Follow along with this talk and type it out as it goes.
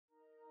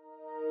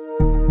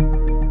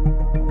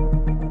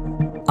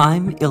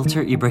I'm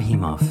Ilter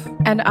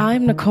Ibrahimov. And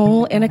I'm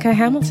Nicole Inika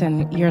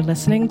Hamilton. You're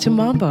listening to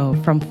Mambo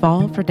from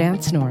Fall for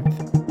Dance North.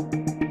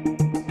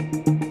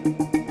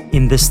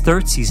 In this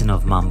third season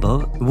of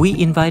Mambo,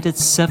 we invited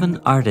 7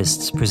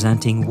 artists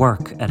presenting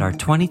work at our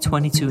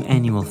 2022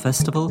 annual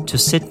festival to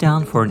sit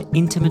down for an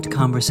intimate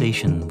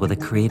conversation with a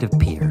creative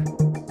peer.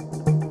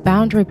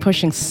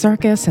 Boundary-pushing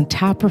circus and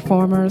tap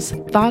performers,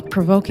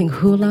 thought-provoking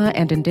hula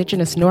and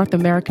Indigenous North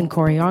American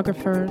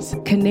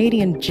choreographers,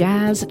 Canadian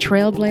jazz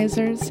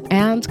trailblazers,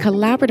 and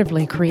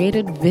collaboratively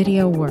created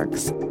video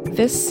works.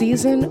 This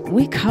season,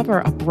 we cover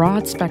a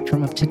broad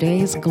spectrum of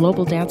today's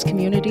global dance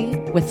community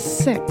with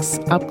 6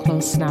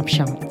 up-close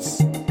snapshots.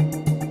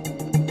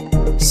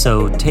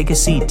 So take a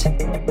seat,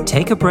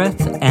 take a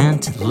breath,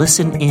 and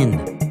listen in.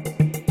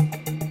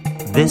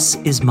 This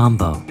is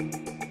Mambo.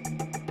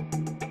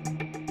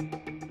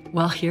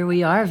 Well, here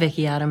we are,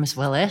 Vicki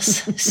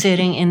Adams-Willis,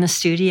 sitting in the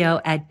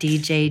studio at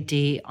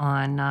DJD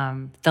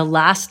on the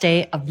last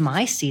day of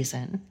my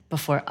season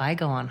before I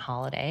go on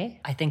holiday.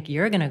 I think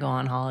you're going to go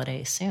on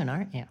holiday soon,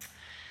 aren't you?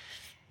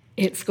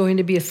 It's going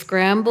to be a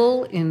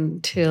scramble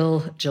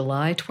until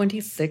July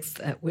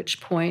 26th, at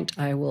which point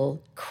I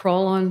will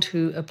crawl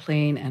onto a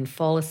plane and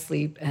fall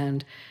asleep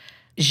and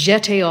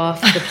jette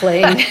off the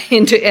plane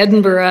into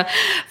Edinburgh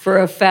for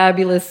a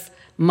fabulous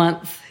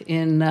month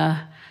in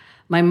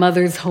my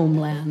mother's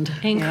homeland.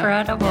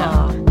 Incredible.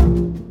 Yeah.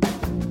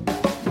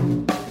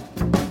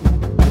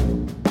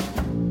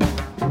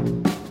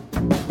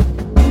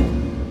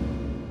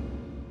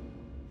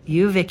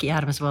 You, Vicki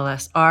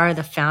Adams-Willis, are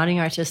the founding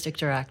artistic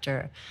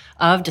director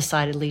of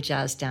Decidedly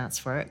Jazz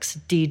Dance Works,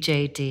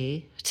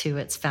 DJD, to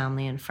its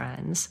family and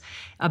friends.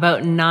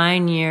 About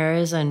 9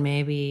 years and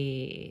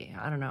maybe,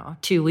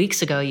 2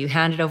 weeks ago, you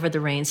handed over the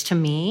reins to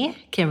me,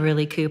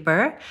 Kimberly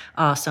Cooper,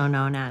 also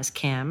known as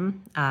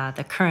Kim,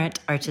 the current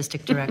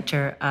artistic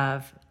director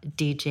of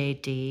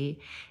DJD.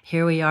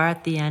 Here we are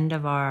at the end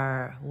of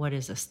our,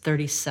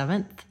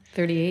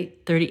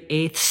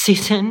 38th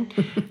season.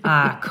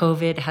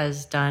 COVID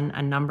has done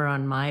a number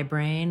on my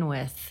brain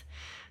with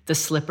the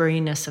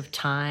slipperiness of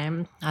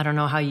time. I don't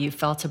know how you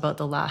felt about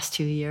the last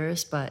 2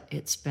 years, but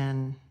it's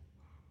been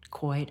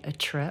quite a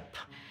trip.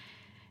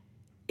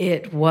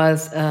 It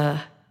was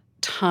a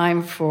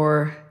time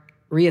for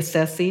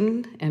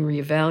reassessing and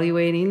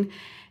reevaluating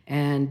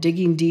and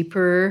digging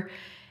deeper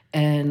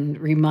and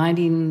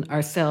reminding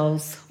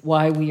ourselves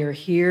why we are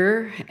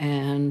here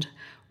and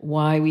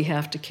why we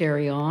have to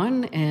carry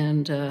on,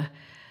 and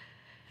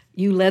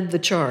you led the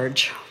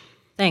charge.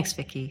 Thanks,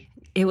 Vicki.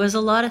 It was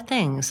a lot of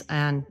things,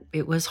 and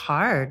it was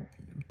hard,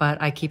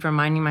 but I keep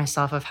reminding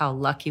myself of how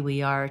lucky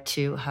we are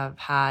to have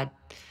had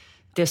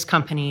this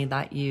company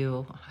that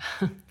you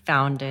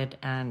founded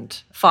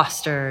and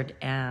fostered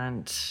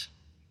and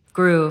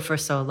grew for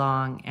so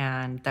long,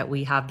 and that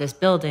we have this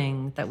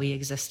building that we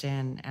exist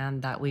in,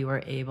 and that we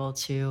were able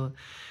to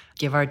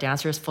give our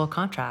dancers full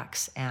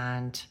contracts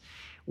and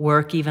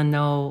work even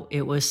though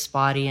it was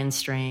spotty and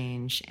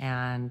strange,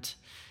 and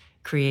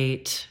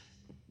create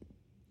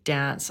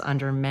dance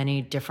under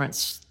many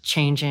different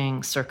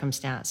changing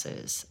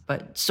circumstances.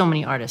 But so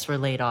many artists were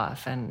laid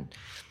off and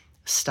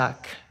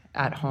stuck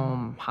at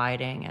home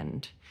hiding,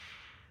 and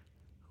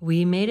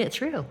we made it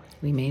through.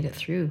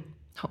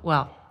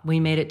 Well, we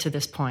made it to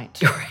this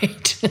point.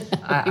 Right.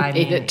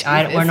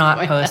 We're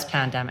not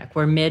post-pandemic.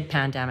 We're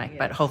mid-pandemic, yes.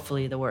 But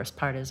hopefully the worst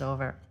part is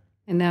over.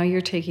 And now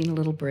you're taking a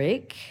little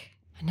break.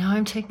 Now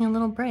I'm taking a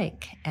little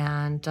break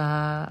and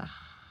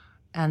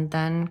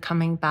then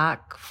coming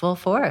back full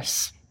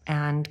force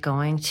and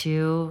going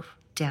to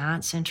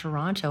dance in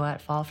Toronto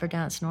at Fall for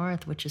Dance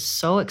North, which is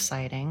so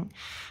exciting.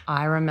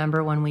 I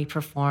remember when we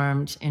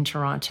performed in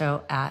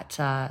Toronto at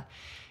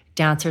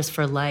Dancers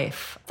for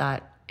Life,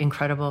 that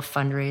incredible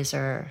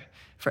fundraiser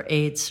for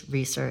AIDS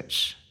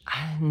research,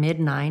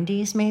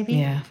 mid-90s maybe?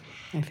 Yeah,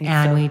 I think so.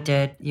 And we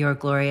did Your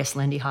Glorious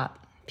Lindy Hop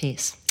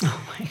piece.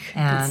 Oh my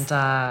goodness.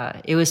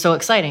 And it was so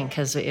exciting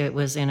because it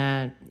was in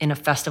a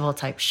festival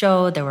type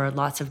show. There were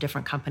lots of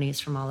different companies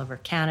from all over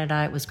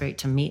Canada. It was great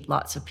to meet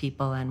lots of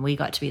people, and we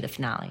got to be the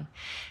finale.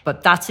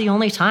 But that's the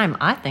only time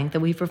I think that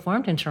we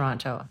performed in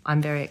Toronto.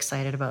 I'm very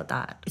excited about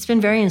that. It's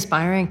been very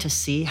inspiring to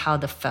see how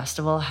the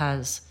festival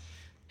has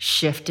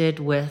shifted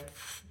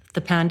with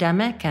the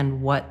pandemic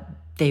and what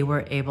they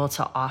were able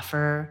to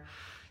offer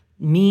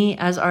me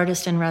as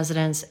artist in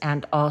residence,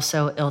 and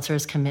also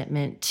Ilter's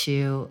commitment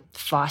to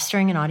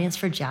fostering an audience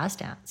for jazz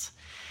dance.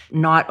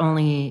 Not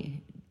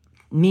only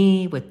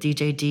me with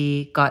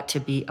DJD got to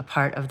be a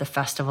part of the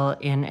festival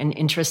in an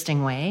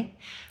interesting way,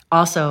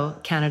 also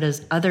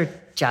Canada's other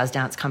jazz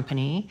dance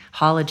company,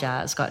 Holla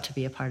Jazz, got to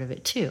be a part of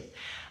it too.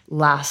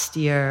 Last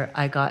year,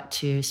 I got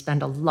to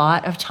spend a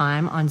lot of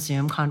time on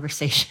Zoom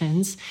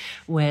conversations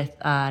with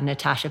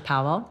Natasha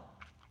Powell,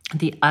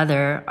 the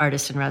other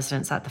artist in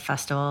residence at the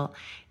festival,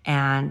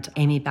 and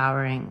Amy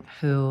Bowering,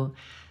 who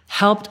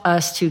helped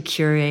us to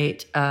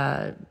curate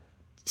a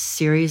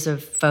series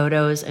of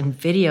photos and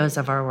videos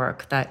of our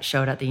work that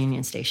showed at the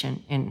Union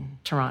Station in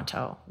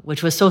Toronto,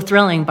 which was so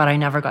thrilling, but I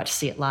never got to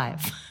see it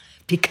live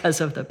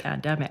because of the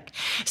pandemic.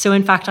 So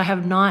in fact, I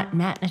have not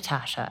met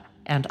Natasha,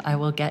 and I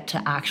will get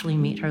to actually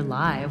meet her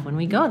live when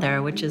we go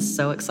there, which is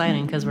so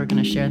exciting because we're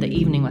going to share the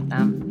evening with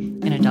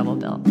them in a double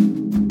bill.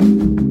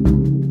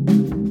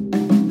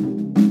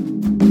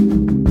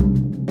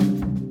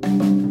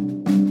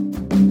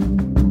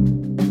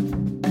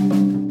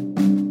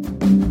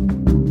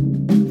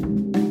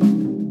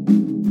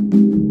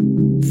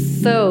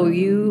 So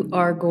you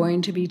are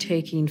going to be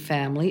taking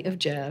Family of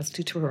Jazz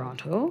to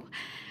Toronto.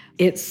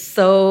 It's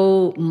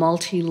so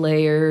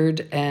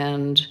multi-layered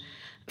and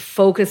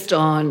focused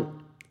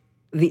on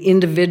the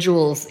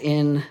individuals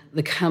in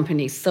the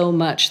company so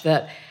much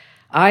that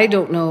I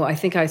don't know, I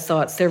think I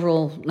saw it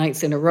several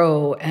nights in a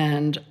row,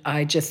 and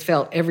I just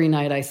felt every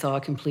night I saw a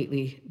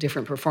completely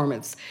different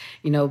performance,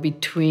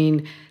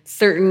 between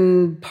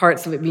certain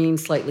parts of it being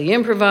slightly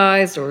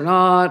improvised or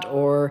not,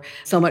 or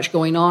so much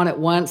going on at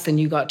once, and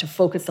you got to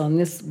focus on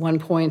this one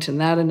point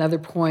and that another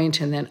point,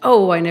 and then,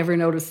 I never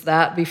noticed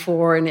that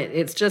before, and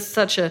it's just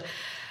such a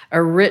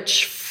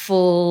rich,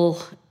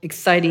 full,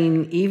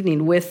 exciting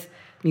evening with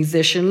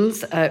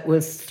musicians. It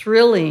was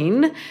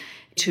thrilling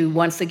to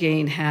once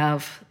again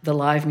have the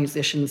live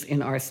musicians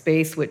in our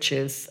space, which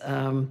is,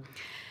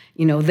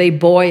 they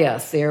buoy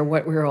us. They're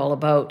what we're all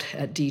about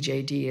at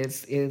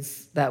DJD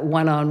is that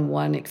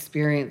one-on-one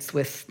experience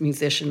with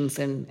musicians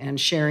and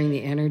sharing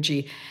the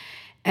energy.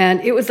 And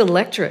it was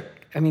electric.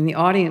 I mean, the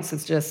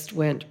audiences just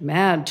went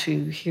mad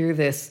to hear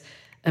this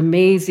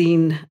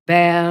amazing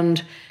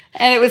band.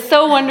 And it was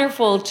so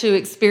wonderful to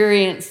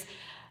experience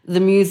the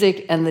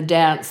music and the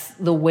dance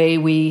the way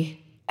we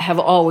have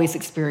always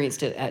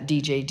experienced it at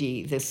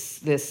DJD,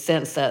 this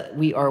sense that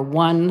we are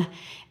one,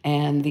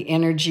 and the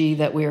energy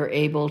that we are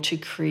able to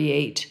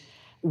create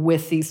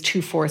with these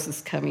two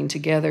forces coming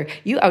together.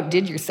 You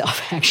outdid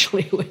yourself,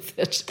 actually, with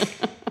it.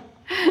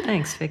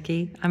 Thanks,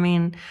 Vicki. I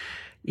mean,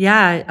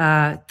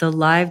 the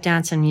live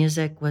dance and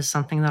music was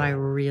something that I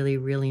really,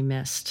 really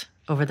missed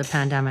over the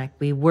pandemic.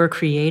 We were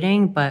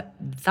creating, but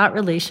that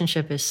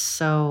relationship is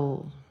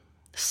so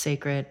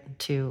sacred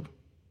to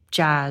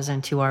jazz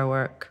and to our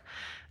work.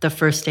 The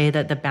first day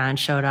that the band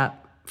showed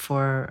up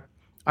for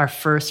our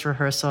first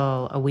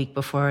rehearsal a week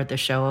before the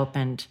show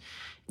opened,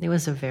 it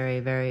was a very,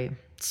 very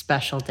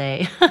special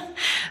day.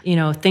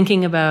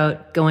 Thinking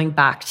about going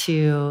back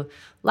to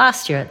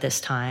last year at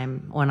this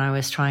time when I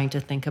was trying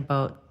to think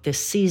about this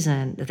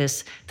season,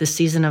 the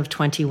season of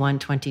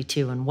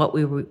 21-22 and what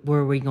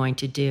were we going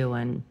to do,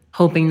 and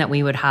hoping that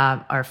we would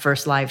have our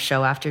first live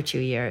show after 2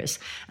 years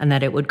and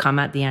that it would come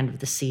at the end of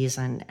the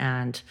season,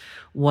 and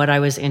what I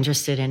was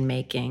interested in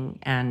making,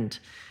 and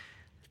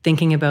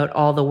thinking about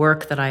all the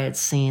work that I had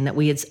seen, that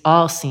we had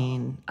all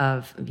seen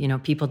of,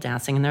 people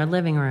dancing in their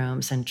living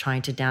rooms and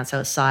trying to dance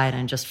outside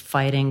and just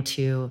fighting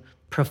to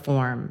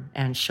perform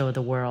and show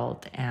the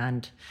world.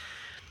 And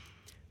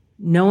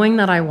knowing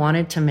that I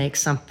wanted to make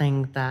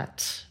something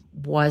that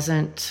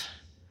wasn't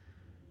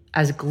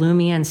as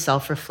gloomy and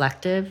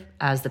self-reflective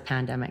as the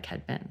pandemic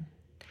had been.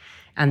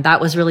 And that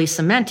was really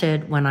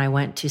cemented when I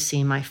went to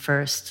see my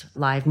first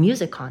live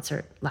music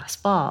concert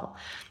last fall.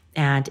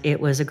 And it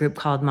was a group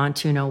called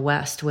Montuno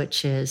West,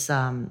 which is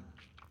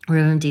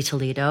Ruben Di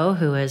Toledo,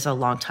 who is a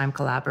longtime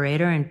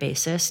collaborator and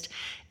bassist,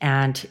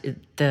 and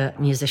the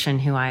musician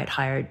who I had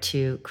hired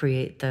to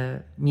create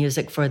the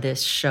music for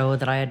this show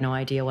that I had no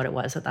idea what it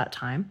was at that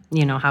time.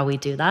 You know how we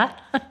do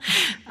that.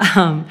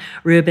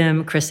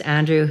 Ruben, Chris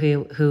Andrew,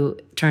 who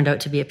turned out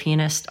to be a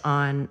pianist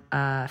on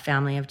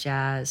Family of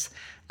Jazz,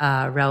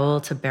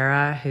 Raul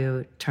Tabera,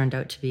 who turned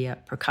out to be a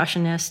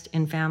percussionist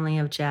in Family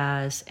of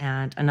Jazz,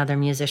 and another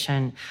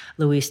musician,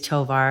 Luis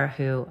Tovar,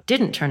 who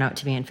didn't turn out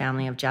to be in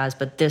Family of Jazz,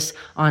 but this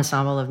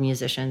ensemble of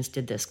musicians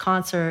did this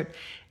concert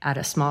at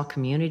a small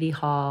community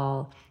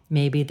hall.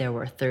 Maybe there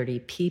were 30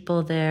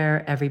 people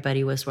there.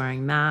 Everybody was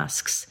wearing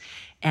masks.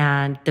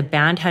 And the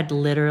band had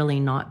literally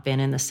not been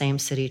in the same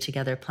city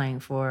together playing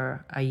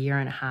for a year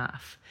and a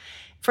half.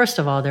 First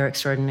of all, they're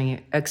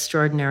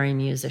extraordinary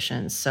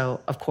musicians, so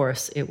of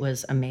course it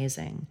was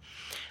amazing.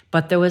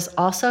 But there was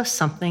also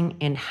something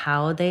in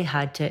how they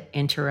had to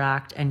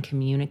interact and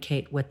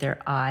communicate with their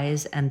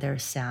eyes and their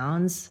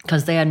sounds,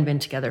 because they hadn't been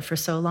together for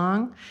so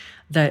long,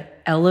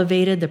 that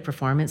elevated the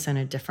performance in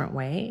a different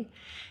way.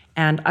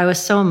 And I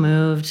was so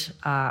moved.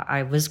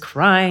 I was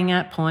crying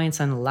at points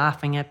and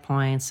laughing at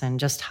points and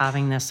just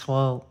having this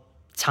whole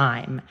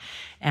time.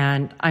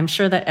 And I'm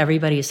sure that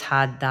everybody's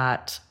had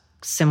that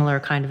similar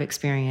kind of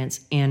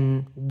experience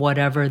in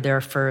whatever their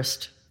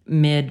first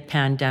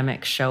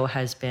mid-pandemic show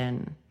has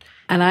been.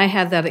 And I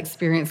had that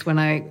experience when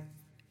I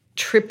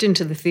tripped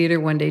into the theater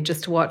one day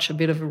just to watch a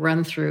bit of a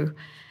run-through.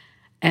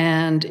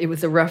 And it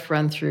was a rough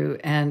run-through,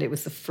 and it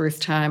was the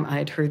first time I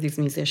had heard these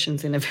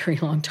musicians in a very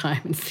long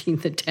time and seen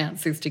the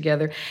dancers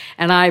together.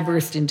 And I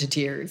burst into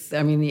tears.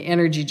 I mean, the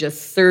energy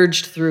just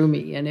surged through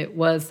me, and it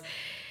was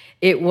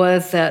It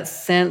was that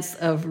sense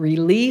of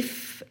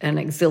relief and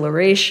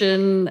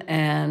exhilaration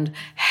and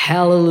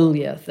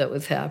hallelujah that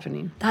was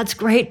happening. That's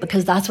great,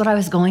 because that's what I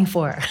was going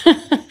for.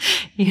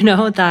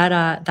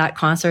 That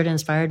concert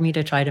inspired me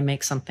to try to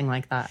make something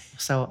like that.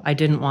 So I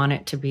didn't want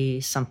it to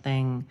be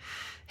something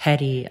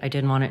heady. I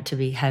didn't want it to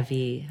be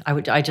heavy.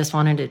 I just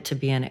wanted it to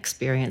be an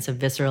experience, a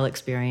visceral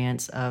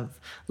experience of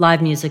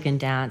live music and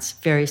dance,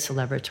 very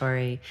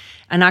celebratory.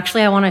 And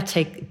actually, I want to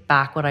take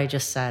back what I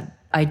just said.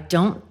 I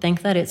don't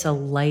think that it's a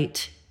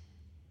light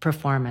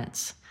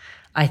performance.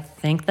 I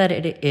think that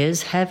it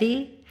is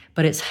heavy,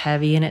 but it's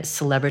heavy in its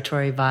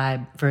celebratory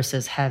vibe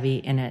versus heavy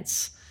in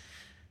its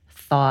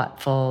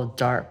thoughtful,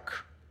 dark,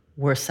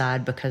 we're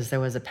sad because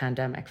there was a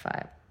pandemic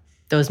vibe.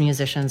 Those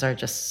musicians are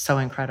just so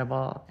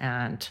incredible,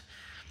 and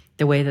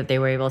the way that they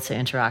were able to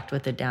interact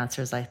with the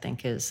dancers, I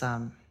think, is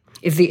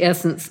the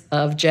essence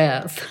of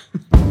jazz.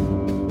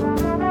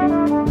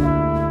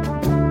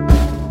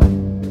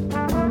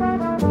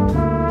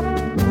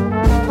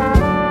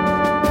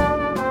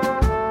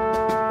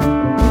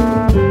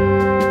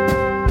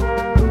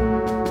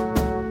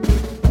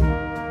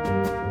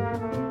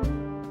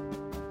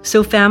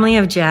 So Family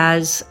of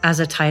Jazz as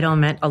a title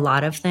meant a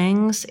lot of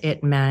things.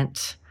 It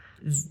meant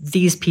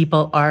these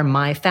people are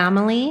my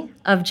family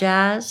of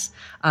jazz.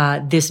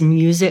 This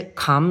music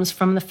comes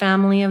from the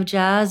family of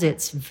jazz.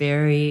 It's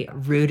very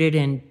rooted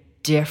in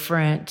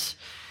different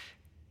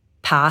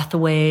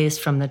pathways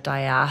from the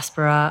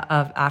diaspora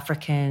of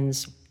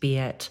Africans, be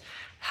it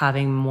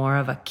having more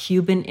of a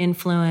Cuban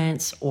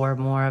influence or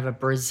more of a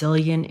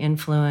Brazilian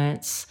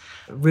influence.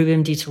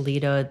 Rubem de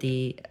Toledo,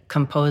 the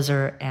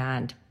composer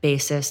and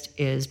bassist,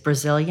 is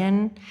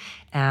Brazilian,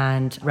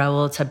 and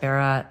Raul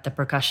Tabera, the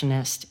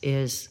percussionist,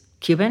 is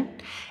Cuban.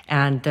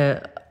 And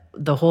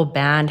the whole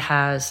band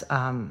has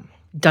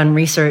done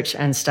research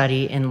and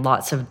study in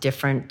lots of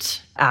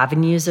different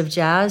avenues of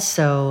jazz.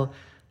 So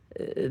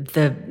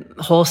the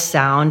whole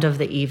sound of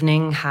the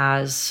evening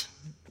has,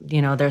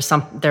 there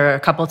are a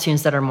couple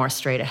tunes that are more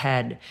straight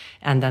ahead,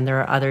 and then there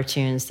are other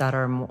tunes that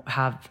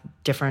have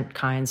different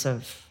kinds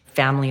of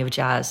family of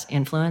jazz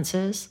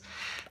influences.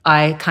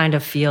 I kind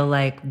of feel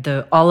like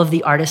all of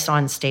the artists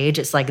on stage,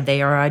 it's like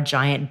they are a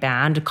giant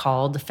band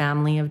called the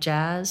Family of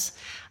Jazz.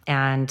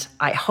 And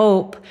I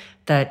hope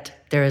that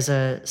there is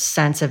a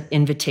sense of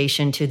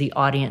invitation to the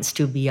audience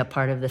to be a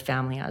part of the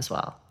family as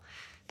well.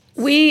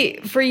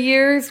 For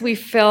years, we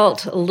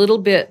felt a little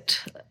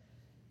bit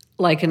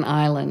like an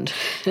island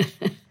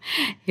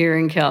here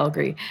in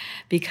Calgary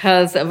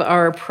because of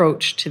our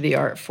approach to the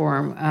art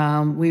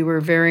form. We were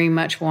very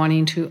much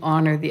wanting to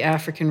honor the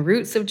African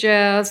roots of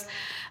jazz,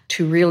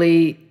 to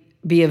really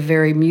be a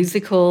very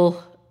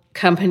musical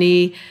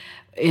company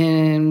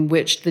in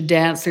which the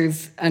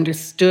dancers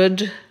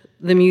understood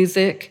the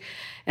music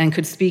and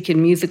could speak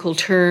in musical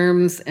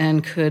terms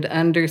and could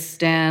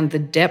understand the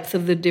depth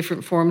of the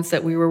different forms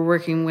that we were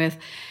working with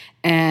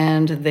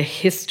and the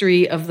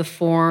history of the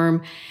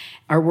form.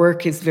 Our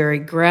work is very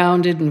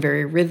grounded and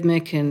very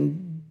rhythmic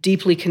and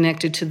deeply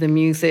connected to the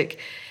music.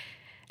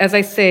 As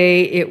I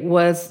say, it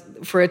was,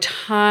 for a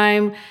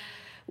time,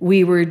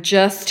 we were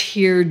just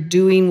here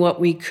doing what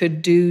we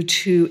could do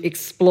to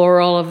explore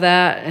all of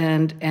that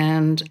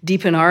and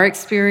deepen our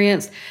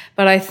experience.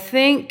 But I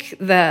think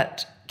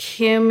that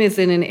Kim is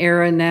in an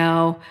era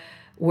now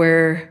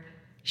where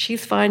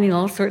she's finding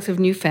all sorts of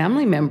new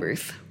family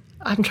members.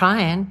 I'm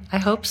trying. I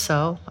hope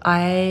so.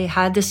 I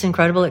had this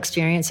incredible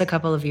experience a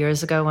couple of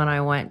years ago when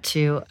I went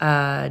to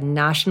a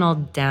National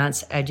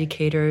Dance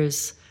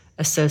Educators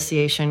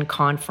Association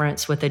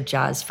conference with a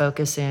jazz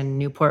focus in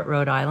Newport,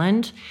 Rhode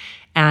Island.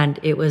 And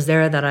it was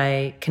there that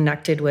I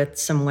connected with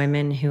some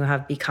women who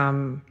have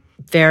become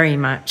very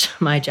much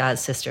my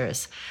jazz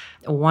sisters.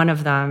 One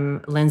of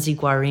them, Lindsay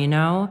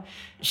Guarino,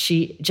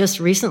 she just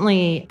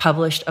recently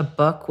published a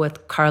book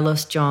with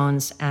Carlos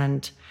Jones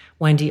and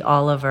Wendy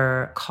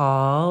Oliver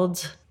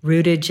called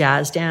Rooted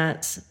Jazz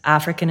Dance,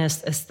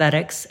 Africanist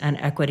Aesthetics and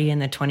Equity in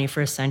the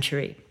 21st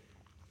Century.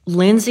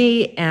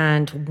 Lindsay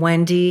and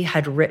Wendy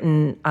had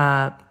written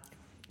a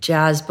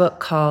jazz book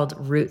called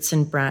Roots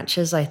and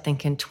Branches, I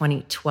think in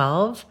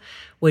 2012,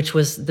 which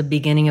was the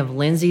beginning of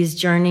Lindsay's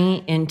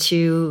journey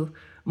into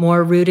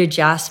more rooted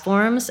jazz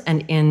forms.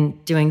 And in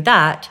doing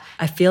that,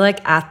 I feel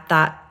like at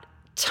that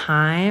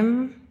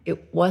time,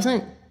 it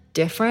wasn't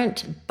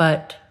different,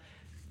 but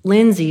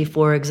Lindsay,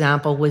 for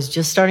example, was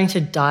just starting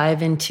to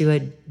dive into a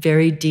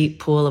very deep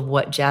pool of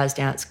what jazz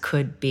dance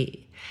could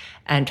be.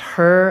 And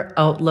her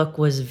outlook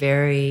was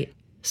very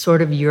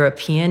sort of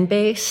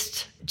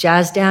European-based.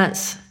 Jazz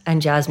dance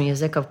and jazz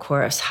music, of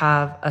course,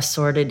 have a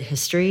sordid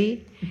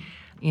history.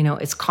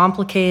 It's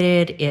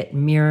complicated. It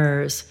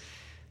mirrors,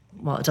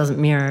 well, it doesn't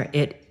mirror,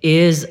 it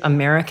is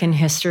American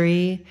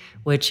history,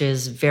 which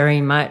is very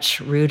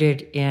much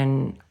rooted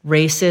in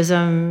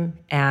racism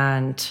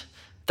and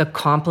the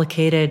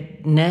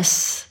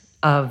complicatedness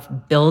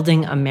of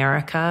building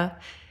America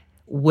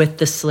with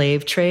the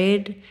slave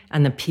trade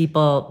and the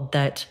people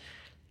that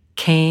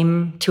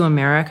came to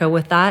America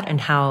with that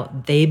and how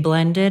they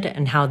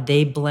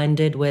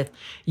blended with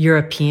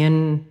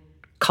European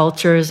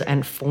cultures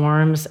and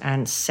forms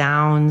and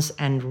sounds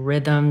and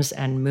rhythms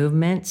and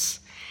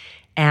movements.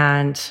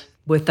 And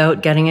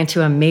without getting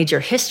into a major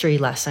history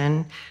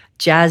lesson,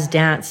 jazz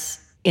dance,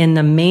 in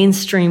the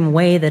mainstream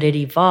way that it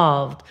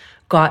evolved,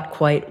 got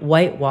quite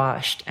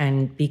whitewashed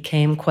and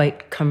became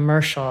quite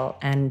commercial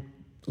and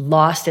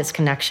lost its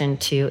connection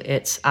to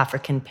its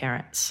African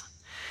parents.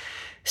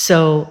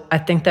 So I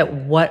think that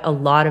what a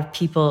lot of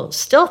people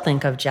still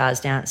think of jazz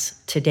dance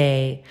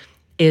today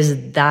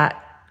is that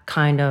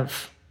kind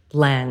of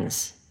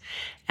lens.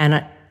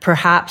 And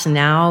perhaps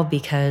now,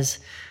 because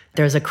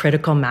there's a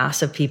critical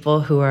mass of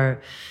people who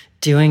are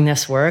doing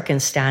this work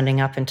and standing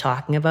up and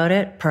talking about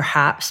it,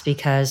 perhaps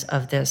because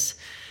of this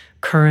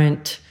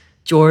current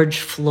George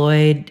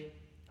Floyd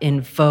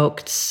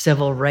invoked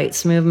civil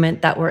rights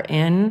movement that we're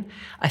in,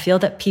 I feel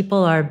that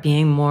people are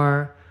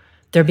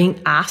they're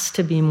being asked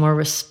to be more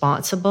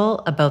responsible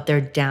about their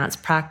dance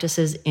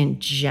practices in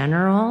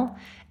general,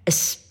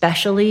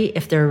 especially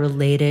if they're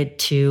related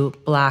to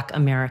Black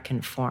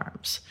American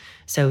forms.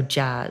 So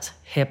jazz,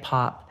 hip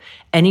hop,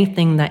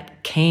 anything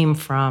that came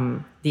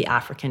from the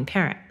African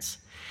parents.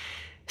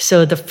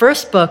 So the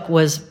first book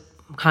was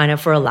kind of,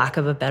 for a lack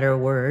of a better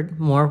word,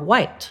 more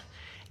white.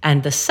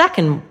 And the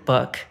second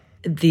book,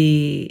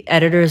 the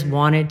editors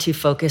wanted to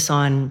focus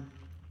on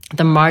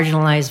the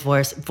marginalized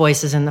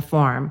voices in the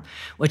form,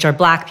 which are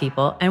Black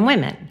people and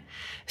women.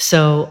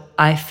 So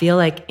I feel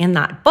like in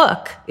that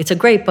book, it's a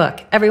great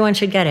book. Everyone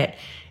should get it.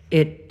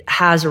 It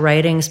has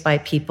writings by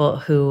people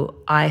who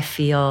I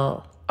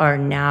feel are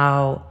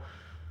now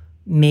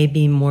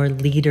maybe more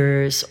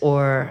leaders,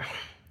 or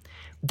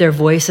their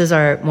voices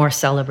are more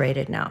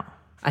celebrated now.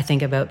 I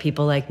think about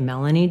people like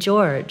Melanie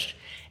George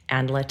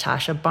and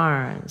Latasha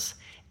Barnes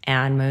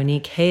and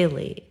Monique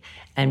Haley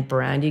and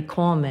Brandy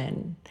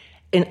Coleman.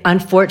 And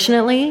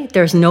unfortunately,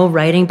 there's no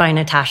writing by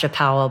Natasha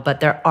Powell, but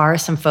there are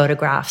some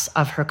photographs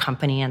of her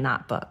company in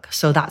that book.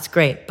 So that's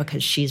great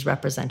because she's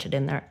represented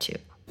in there too.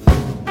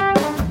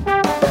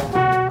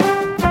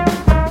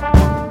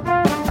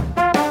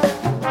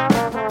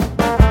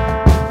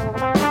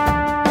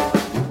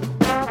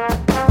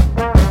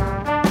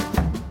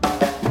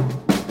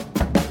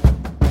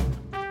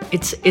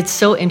 It's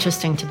so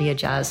interesting to be a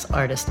jazz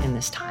artist in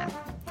this time.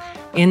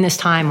 In this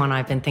time when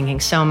I've been thinking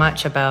so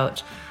much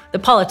about the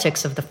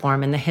politics of the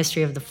form and the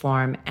history of the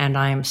form, and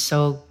I am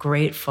so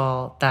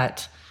grateful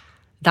that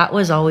that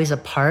was always a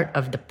part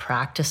of the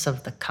practice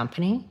of the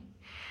company.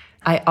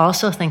 I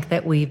also think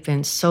that we've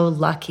been so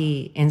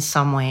lucky in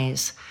some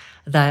ways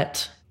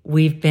that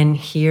we've been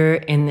here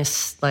in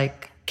this,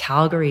 like,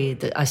 Calgary,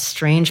 a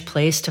strange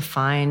place to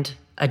find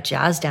a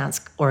jazz dance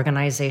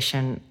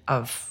organization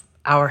of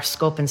our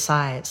scope and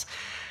size.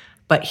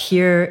 But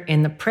here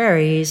in the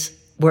prairies,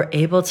 we're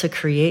able to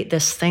create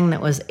this thing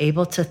that was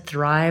able to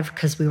thrive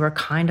because we were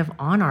kind of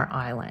on our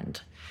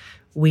island.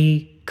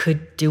 We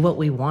could do what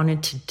we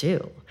wanted to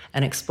do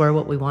and explore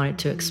what we wanted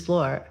to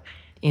explore.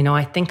 You know,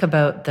 I think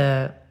about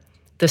the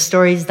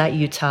stories that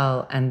you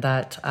tell, and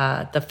that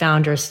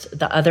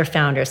the other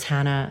founders,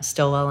 Hannah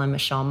Stillwell and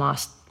Michelle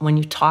Moss, when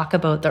you talk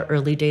about the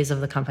early days of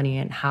the company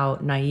and how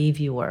naive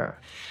you were,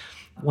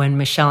 when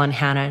Michelle and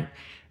Hannah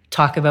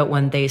talk about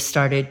when they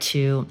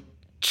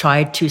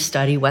tried to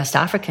study West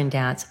African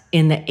dance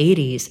in the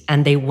 80s,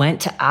 and they went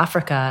to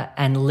Africa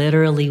and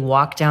literally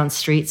walked down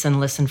streets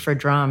and listened for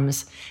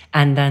drums,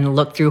 and then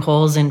looked through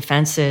holes in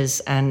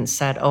fences and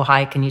said, "Oh,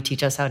 hi, can you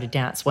teach us how to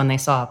dance?" when they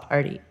saw a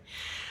party.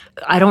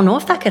 I don't know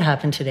if that could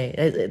happen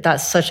today.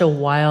 That's such a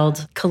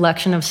wild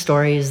collection of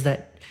stories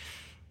that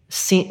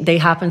they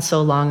happened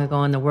so long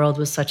ago, and the world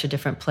was such a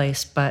different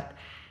place. But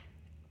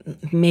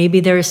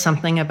maybe there is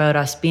something about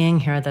us being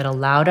here that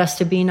allowed us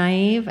to be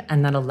naive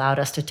and that allowed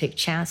us to take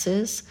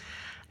chances.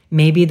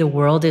 Maybe the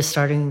world is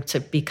starting to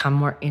become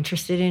more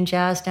interested in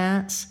jazz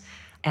dance.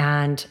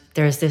 And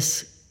there's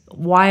this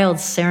wild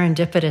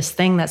serendipitous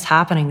thing that's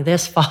happening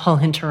this fall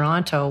in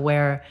Toronto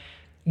where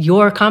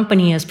your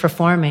company is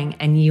performing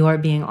and you are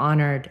being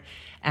honored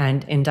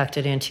and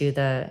inducted into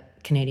the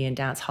Canadian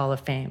Dance Hall of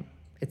Fame.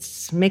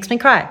 It makes me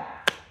cry.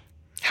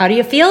 How do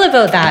you feel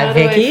about that,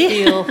 Vicki? How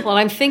do I feel? Well,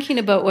 I'm thinking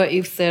about what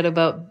you've said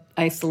about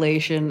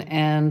isolation,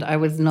 and I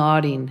was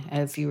nodding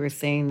as you were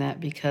saying that,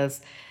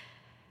 because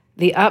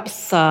the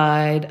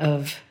upside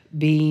of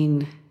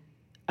being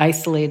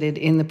isolated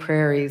in the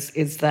prairies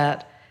is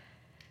that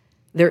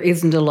there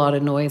isn't a lot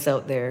of noise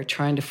out there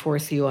trying to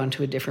force you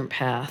onto a different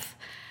path.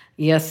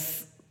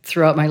 Yes,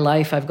 throughout my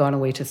life, I've gone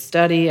away to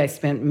study. I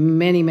spent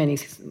many, many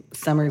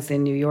summers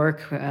in New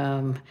York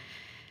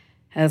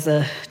as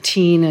a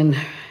teen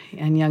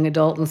and young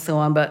adult and so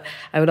on, but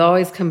I would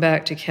always come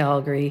back to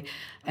Calgary,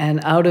 and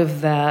out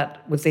of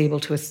that was able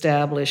to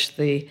establish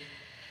the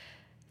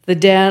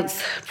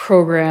dance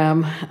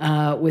program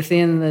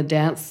within the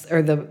dance,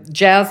 or the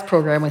jazz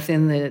program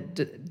within the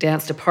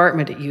dance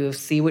department at U of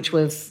C, which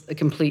was a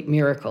complete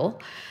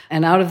miracle.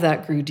 And out of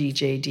that grew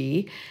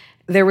DJD.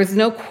 There was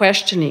no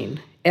questioning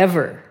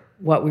ever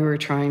what we were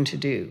trying to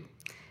do.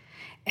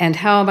 And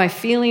how am I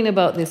feeling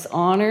about this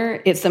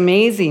honor? It's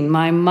amazing.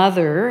 My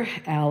mother,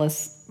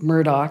 Alice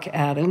Murdoch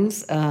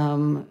Adams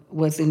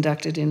was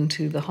inducted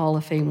into the Hall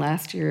of Fame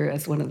last year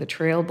as one of the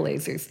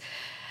trailblazers.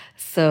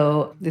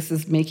 So this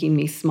is making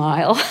me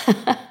smile.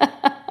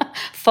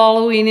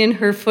 Following in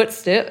her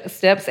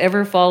footsteps,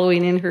 ever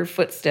following in her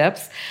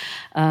footsteps.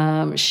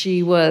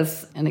 She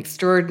was an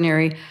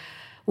extraordinary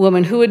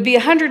woman who would be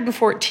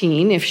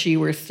 114 if she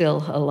were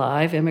still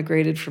alive,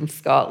 immigrated from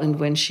Scotland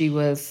when she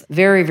was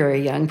very,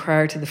 very young,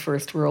 prior to the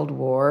First World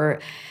War.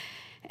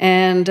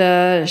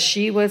 And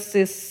she was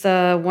this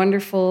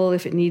wonderful,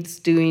 if it needs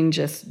doing,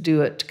 just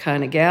do it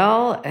kind of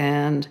gal.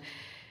 And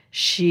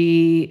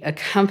she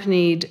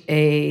accompanied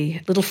a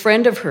little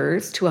friend of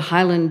hers to a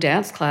Highland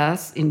dance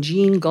class in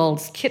Jean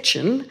Gauld's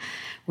kitchen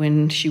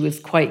when she was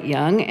quite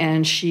young.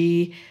 And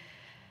she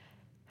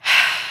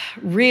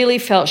really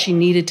felt she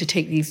needed to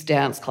take these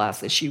dance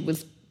classes. She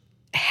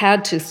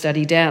had to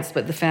study dance,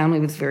 but the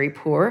family was very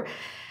poor.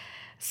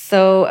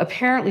 So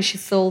apparently she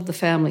sold the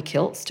family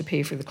kilts to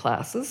pay for the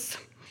classes.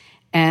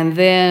 And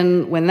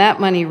then when that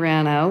money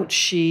ran out,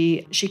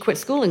 she quit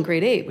school in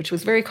grade 8, which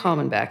was very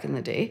common back in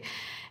the day,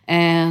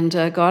 and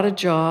got a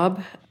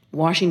job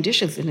washing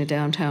dishes in a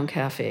downtown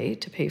cafe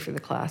to pay for the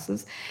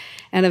classes.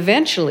 And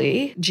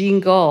eventually,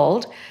 Jean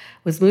Gauld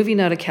was moving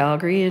out of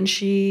Calgary, and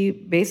she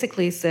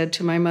basically said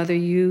to my mother,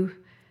 you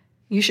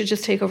should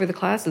just take over the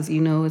classes.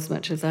 You know as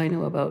much as I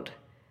know about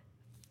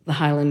the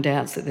Highland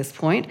dance at this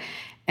point.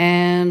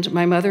 And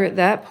my mother at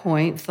that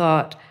point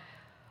thought,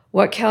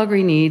 what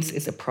Calgary needs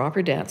is a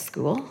proper dance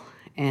school.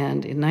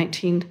 And in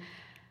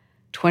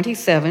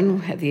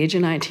 1927, at the age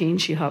of 19,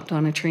 she hopped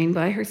on a train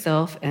by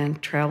herself and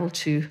traveled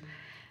to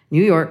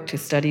New York to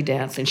study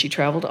dance. And she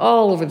traveled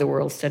all over the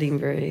world studying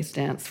various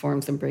dance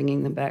forms and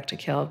bringing them back to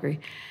Calgary.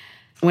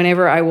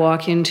 Whenever I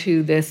walk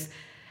into this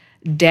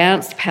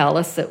dance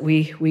palace that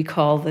we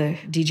call the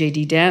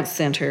DJD Dance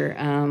Center,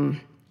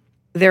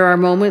 there are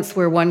moments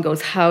where one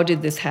goes, how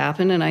did this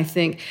happen? And I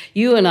think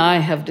you and I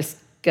have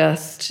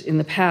discussed in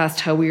the past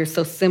how we are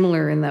so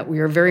similar in that we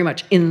are very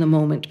much in the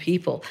moment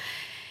people.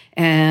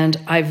 And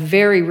I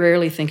very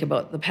rarely think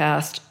about the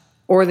past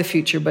or the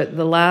future, but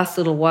the last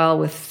little while,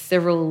 with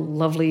several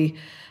lovely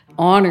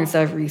honors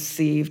I've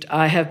received,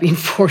 I have been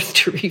forced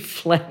to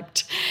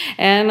reflect.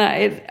 And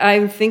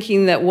I'm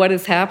thinking that what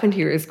has happened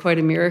here is quite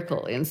a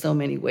miracle in so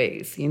many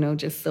ways,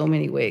 just so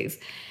many ways.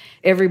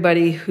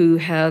 Everybody who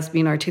has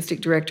been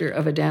artistic director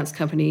of a dance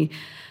company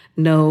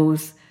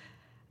knows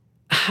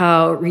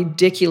how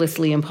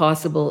ridiculously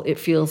impossible it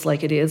feels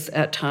like it is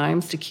at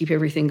times to keep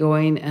everything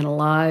going and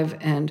alive.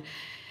 And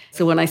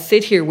so when I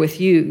sit here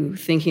with you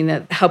thinking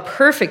that how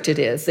perfect it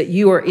is that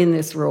you are in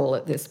this role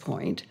at this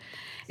point,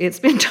 it's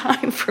been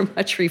time for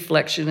much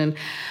reflection and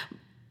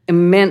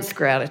immense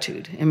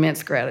gratitude,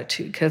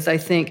 because I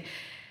think,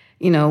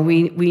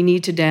 we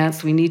need to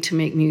dance, we need to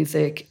make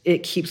music.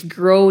 It keeps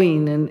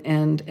growing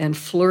and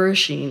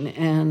flourishing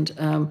and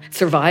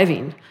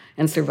surviving,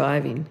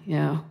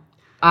 yeah.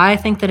 I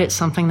think that it's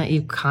something that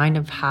you kind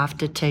of have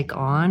to take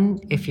on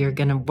if you're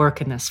going to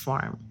work in this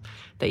form.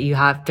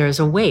 That there's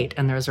a weight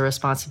and there's a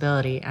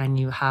responsibility, and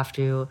you have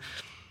to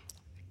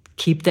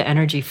keep the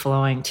energy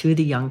flowing to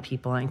the young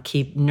people and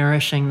keep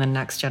nourishing the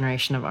next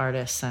generation of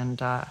artists.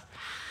 And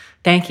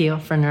thank you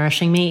for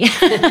nourishing me.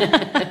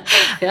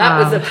 That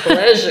was a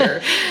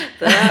pleasure.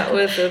 That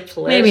was a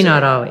pleasure. Maybe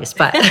not always,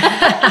 but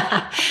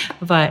yeah,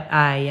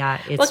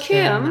 it's well,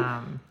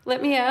 Kim,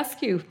 let me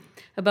ask you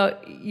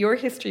about your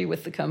history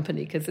with the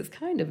company, because it's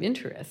kind of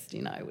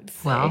interesting, I would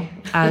say. Well,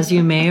 as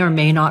you may or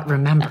may not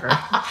remember,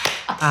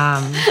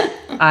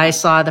 I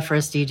saw the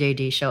first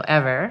DJD show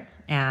ever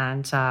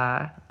and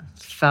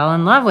fell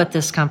in love with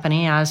this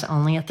company as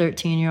only a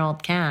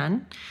 13-year-old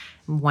can.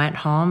 Went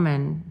home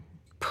and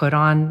put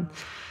on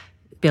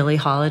Billie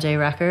Holiday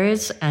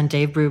records and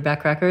Dave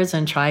Brubeck records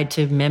and tried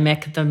to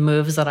mimic the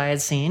moves that I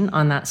had seen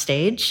on that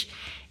stage.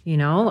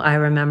 I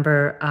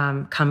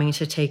remember coming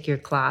to take your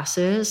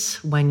classes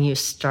when you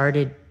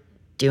started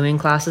doing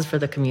classes for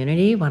the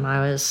community when I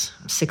was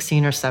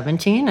 16 or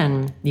 17,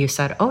 and you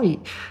said,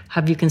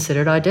 have you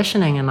considered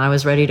auditioning? And I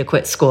was ready to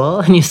quit school,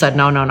 and you said,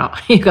 no,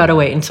 you got to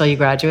wait until you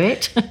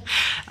graduate.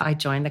 I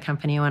joined the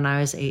company when I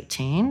was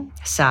 18.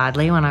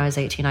 Sadly, when I was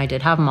 18, I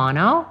did have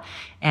mono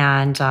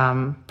and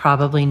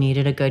probably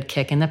needed a good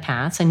kick in the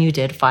pants, and you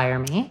did fire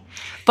me.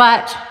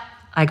 But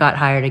I got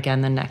hired again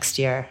the next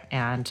year,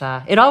 and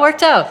it all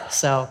worked out.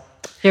 So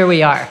here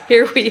we are.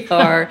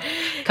 A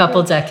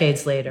couple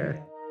decades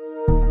later.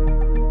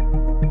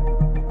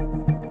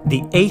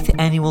 The 8th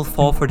annual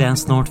Fall for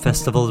Dance North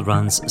Festival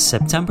runs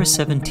September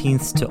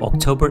 17th to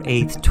October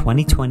 8th,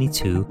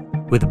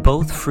 2022, with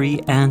both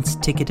free and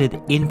ticketed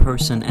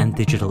in-person and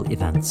digital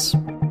events.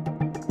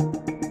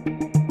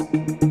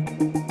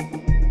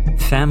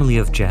 Family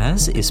of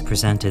Jazz is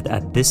presented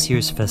at this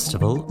year's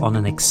festival on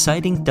an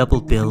exciting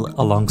double bill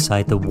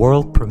alongside the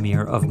world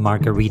premiere of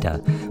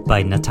Margarita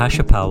by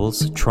Natasha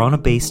Powell's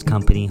Toronto-based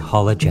company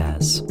Holla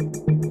Jazz.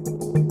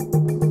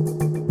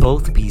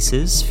 Both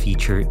pieces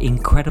feature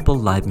incredible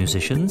live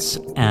musicians,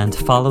 and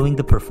following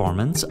the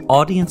performance,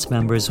 audience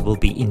members will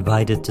be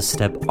invited to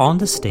step on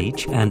the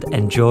stage and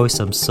enjoy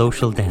some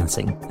social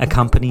dancing,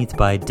 accompanied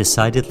by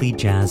Decidedly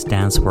Jazz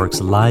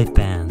Danceworks live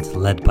band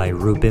led by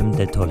Rubim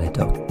de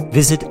Toledo.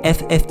 Visit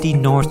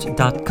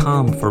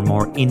ffdnorth.com for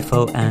more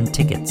info and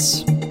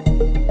tickets.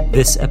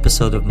 This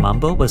episode of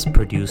Mambo was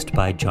produced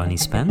by Johnny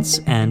Spence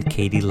and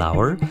Katie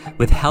Lauer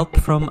with help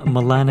from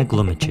Milana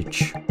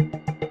Glumicic.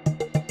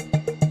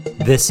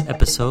 This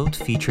episode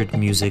featured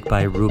music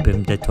by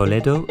Rubim de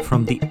Toledo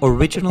from the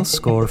original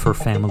score for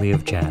Family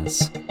of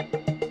Jazz.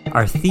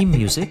 Our theme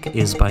music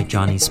is by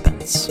Johnny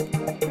Spence.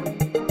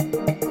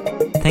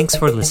 Thanks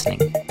for listening.